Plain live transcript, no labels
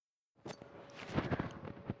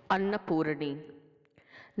Annapurani.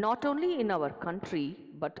 Not only in our country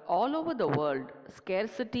but all over the world,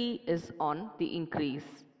 scarcity is on the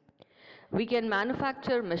increase. We can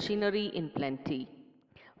manufacture machinery in plenty.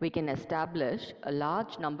 We can establish a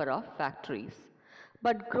large number of factories.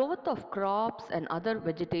 But growth of crops and other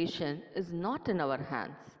vegetation is not in our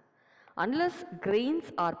hands. Unless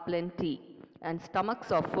grains are plenty and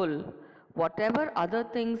stomachs are full, whatever other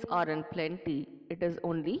things are in plenty, it is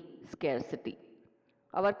only scarcity.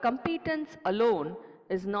 Our competence alone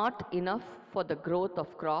is not enough for the growth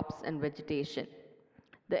of crops and vegetation.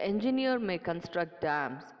 The engineer may construct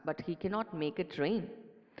dams, but he cannot make it rain.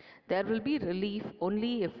 There will be relief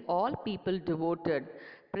only if all people devoted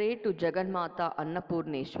pray to Jagannatha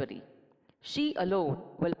Annapurneshwari. She alone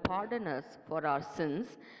will pardon us for our sins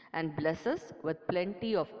and bless us with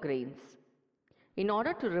plenty of grains. In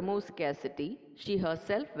order to remove scarcity, she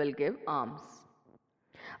herself will give alms.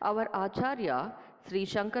 Our Acharya Sri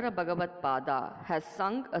Shankara Bhagavat Pada has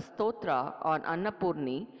sung a stotra on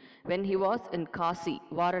Annapurni when he was in Kasi,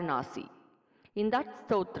 Varanasi. In that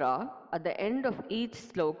stotra, at the end of each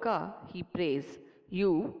sloka, he prays,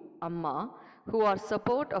 "You, Amma, who are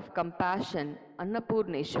support of compassion,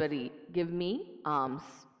 Annapurneshwari, give me alms.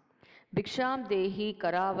 Bhiksham Dehi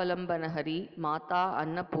Karavalambanahari Mata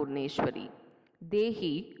Annapurneshwari.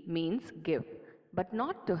 Dehi means give, but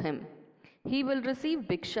not to him. He will receive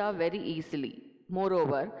Bhiksha very easily.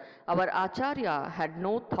 Moreover, our Acharya had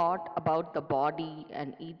no thought about the body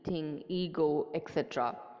and eating, ego,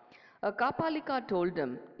 etc. A Kapalika told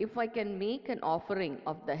him, "If I can make an offering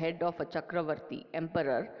of the head of a Chakravarti,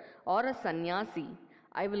 emperor, or a sannyasi,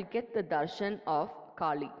 I will get the darshan of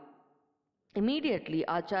Kali." Immediately,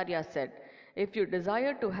 Acharya said, "If you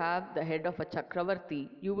desire to have the head of a Chakravarti,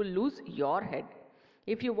 you will lose your head.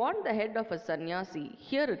 If you want the head of a sannyasi,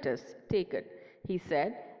 here it is, take it," he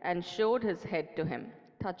said, and showed his head to him,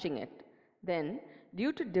 touching it. Then,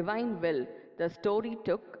 due to divine will, the story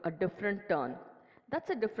took a different turn.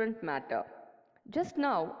 That's a different matter. Just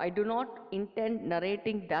now, I do not intend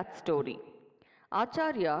narrating that story.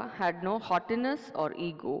 Acharya had no haughtiness or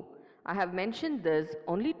ego. I have mentioned this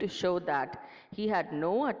only to show that he had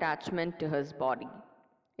no attachment to his body.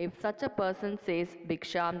 If such a person says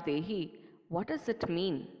Bhiksham Dehi, what does it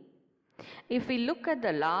mean? If we look at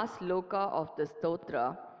the last loka of the stotra,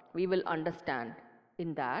 we will understand.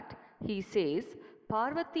 In that, he says,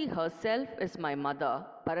 Parvati herself is my mother,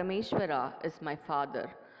 Parameshwara is my father.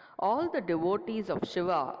 All the devotees of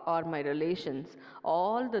Shiva are my relations,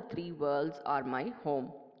 all the three worlds are my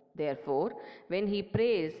home. Therefore, when he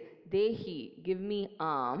prays, Dehi, give me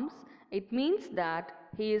alms, it means that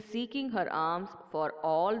he is seeking her alms for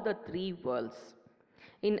all the three worlds.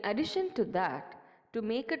 In addition to that, to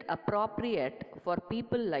make it appropriate for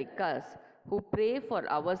people like us who pray for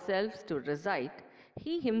ourselves to recite,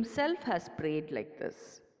 he himself has prayed like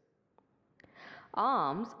this.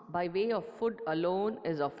 Alms by way of food alone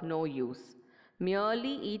is of no use.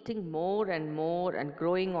 Merely eating more and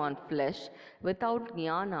growing on flesh without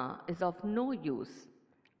jnana is of no use.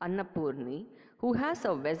 Annapurni, who has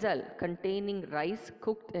a vessel containing rice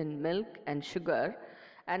cooked in milk and sugar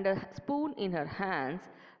and a spoon in her hands,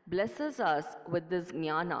 blesses us with this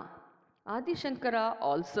jnana. Adi Shankara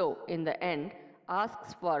also, in the end,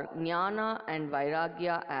 asks for jnana and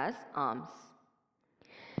vairagya as alms.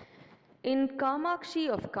 In Kamakshi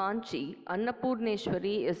of Kanchi,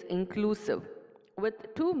 Annapurneshwari is inclusive.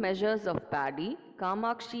 With 2 measures of paddy,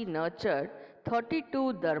 Kamakshi nurtured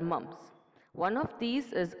 32 dharmams. One of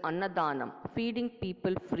these is Annadanam, feeding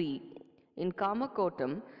people free. In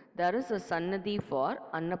Kamakotam, there is a Sannadhi for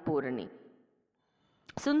Annapurani.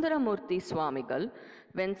 Sundaramurti Swamigal,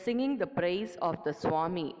 when singing the praise of the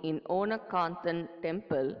Swami in Onakanthan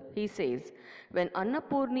temple, he says, when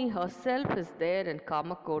Annapurni herself is there in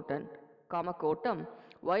Kamakotam,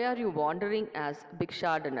 why are you wandering as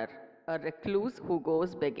Bhikshadanar, a recluse who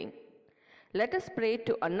goes begging? Let us pray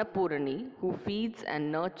to Annapurani, who feeds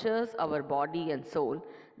and nurtures our body and soul,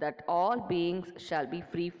 that all beings shall be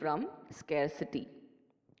free from scarcity.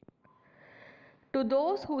 To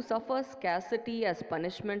those who suffer scarcity as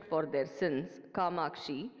punishment for their sins,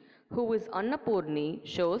 Kamakshi, who is Annapurni,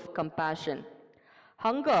 shows compassion.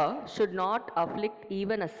 Hunger should not afflict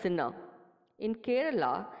even a sinner. In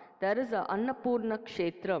Kerala, there is a Annapurna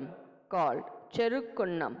Kshetram called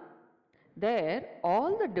Cherukunnam. There,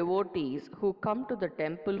 all the devotees who come to the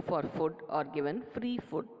temple for food are given free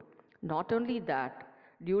food. Not only that,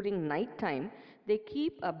 during night time, they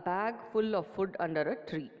keep a bag full of food under a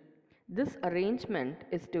tree. This arrangement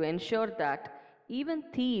is to ensure that even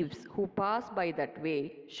thieves who pass by that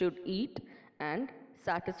way should eat and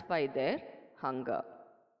satisfy their hunger.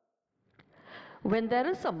 When there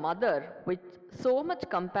is a mother with so much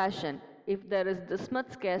compassion, if there is this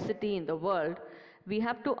much scarcity in the world, we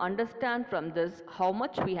have to understand from this how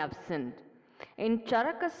much we have sinned. In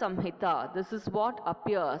Charaka Samhita, this is what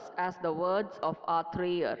appears as the words of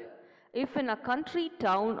Atreya. If in a country,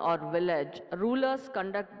 town, or village, rulers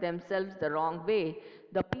conduct themselves the wrong way,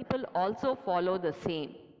 the people also follow the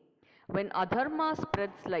same. When adharma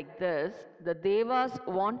spreads like this, the devas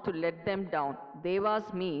want to let them down. Devas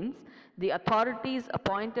means the authorities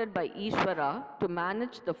appointed by Ishvara to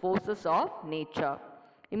manage the forces of nature.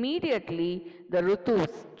 Immediately, the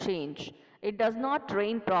ritus change. It does not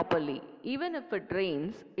rain properly. Even if it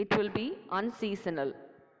rains, it will be unseasonal,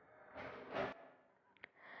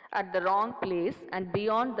 at the wrong place and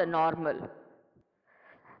beyond the normal.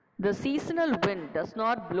 The seasonal wind does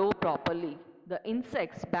not blow properly. The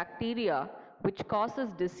insects, bacteria, which causes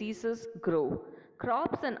diseases grow.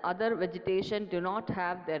 Crops and other vegetation do not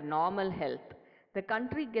have their normal health. The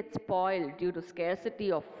country gets spoiled due to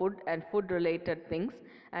scarcity of food and food-related things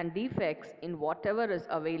and defects in whatever is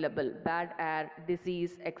available, bad air,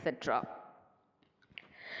 disease, etc.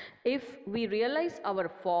 If we realize our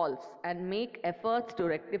faults and make efforts to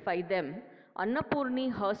rectify them,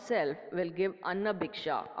 Annapurni herself will give Anna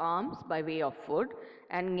Bhiksha, alms by way of food,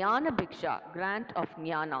 and Jnana Bhiksha, grant of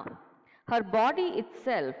Jnana. Her body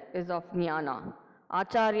itself is of Jnana.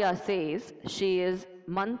 Acharya says she is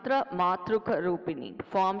Mantra Matruka Rupini,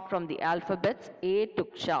 formed from the alphabets A to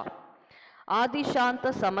Ksha.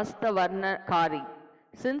 Adishanta Samasta Varna Kari.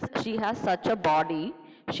 Since she has such a body,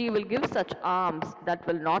 she will give such alms that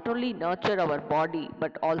will not only nurture our body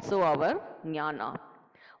but also our jnana.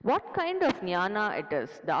 What kind of jnana it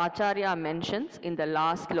is, the Acharya mentions in the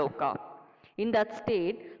last sloka. In that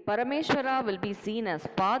state, Parameshwara will be seen as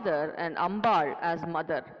father and Ambal as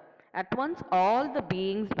mother. At once all the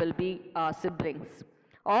beings will be our siblings.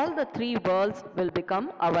 All the three worlds will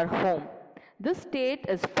become our home. This state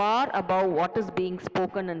is far above what is being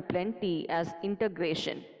spoken in plenty as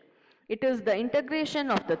integration. It is the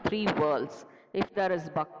integration of the three worlds. If there is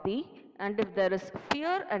bhakti and if there is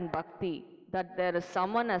fear and bhakti, that there is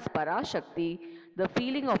someone as Parashakti, the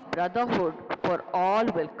feeling of brotherhood for all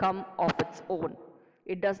will come of its own.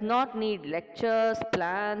 It does not need lectures,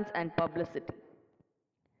 plans, and publicity.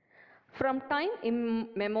 From time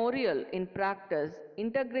immemorial in practice,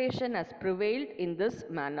 integration has prevailed in this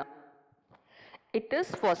manner. It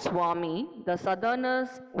is for Swami, the southerners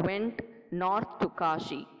went north to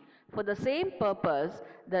Kashi. For the same purpose,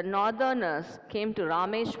 the northerners came to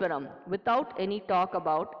Rameshwaram without any talk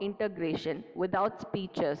about integration, without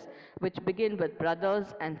speeches which begin with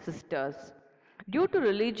brothers and sisters. Due to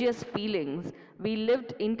religious feelings, we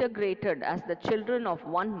lived integrated as the children of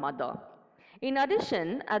one mother. In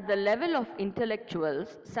addition, at the level of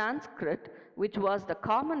intellectuals, Sanskrit, which was the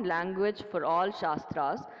common language for all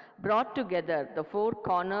Shastras, brought together the four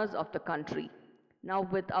corners of the country. Now,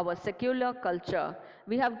 with our secular culture,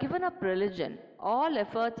 we have given up religion. All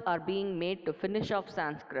efforts are being made to finish off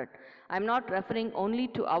Sanskrit. I am not referring only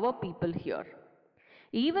to our people here.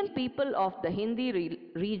 Even people of the Hindi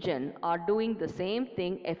region are doing the same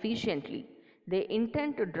thing efficiently. They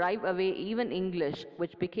intend to drive away even English,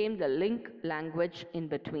 which became the link language in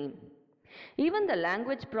between. Even the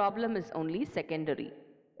language problem is only secondary.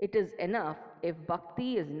 It is enough if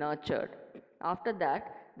bhakti is nurtured. After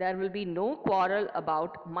that, there will be no quarrel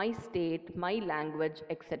about my state, my language,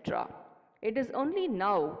 etc. It is only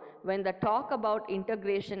now, when the talk about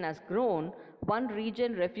integration has grown, one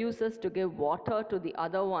region refuses to give water to the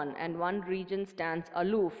other one and one region stands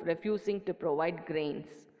aloof, refusing to provide grains.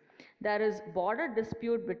 There is border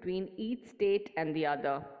dispute between each state and the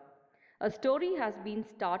other. A story has been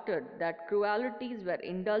started that cruelties were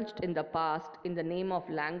indulged in the past in the name of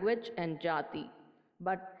language and jati.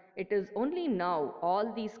 But it is only now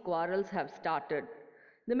all these quarrels have started.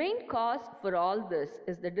 The main cause for all this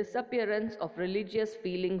is the disappearance of religious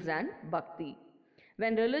feelings and bhakti.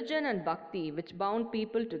 When religion and bhakti, which bound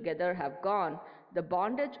people together, have gone, the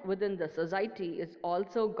bondage within the society is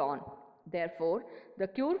also gone. Therefore, the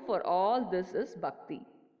cure for all this is bhakti.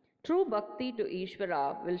 True bhakti to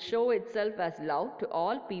Ishvara will show itself as love to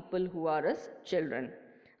all people who are his children.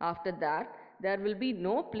 After that, there will be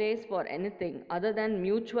no place for anything other than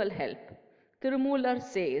mutual help. Tirumular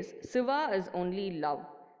says, Siva is only love,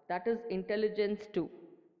 that is intelligence too.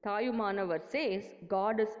 Thayumanavar says,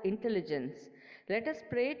 God is intelligence. Let us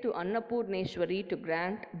pray to Annapurneshwari to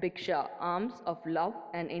grant Bhiksha, alms of love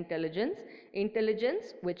and intelligence,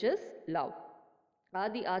 intelligence which is love.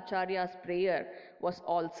 Adi Acharya's prayer was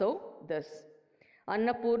also this.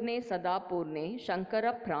 Annapurne Sadapurne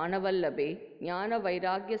Shankara Pranavallabe Jnana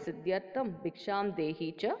Vairagya Siddhyartham Bhiksham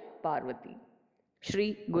Dehi cha Parvati.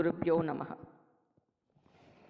 Shri Gurubhyo Namaha.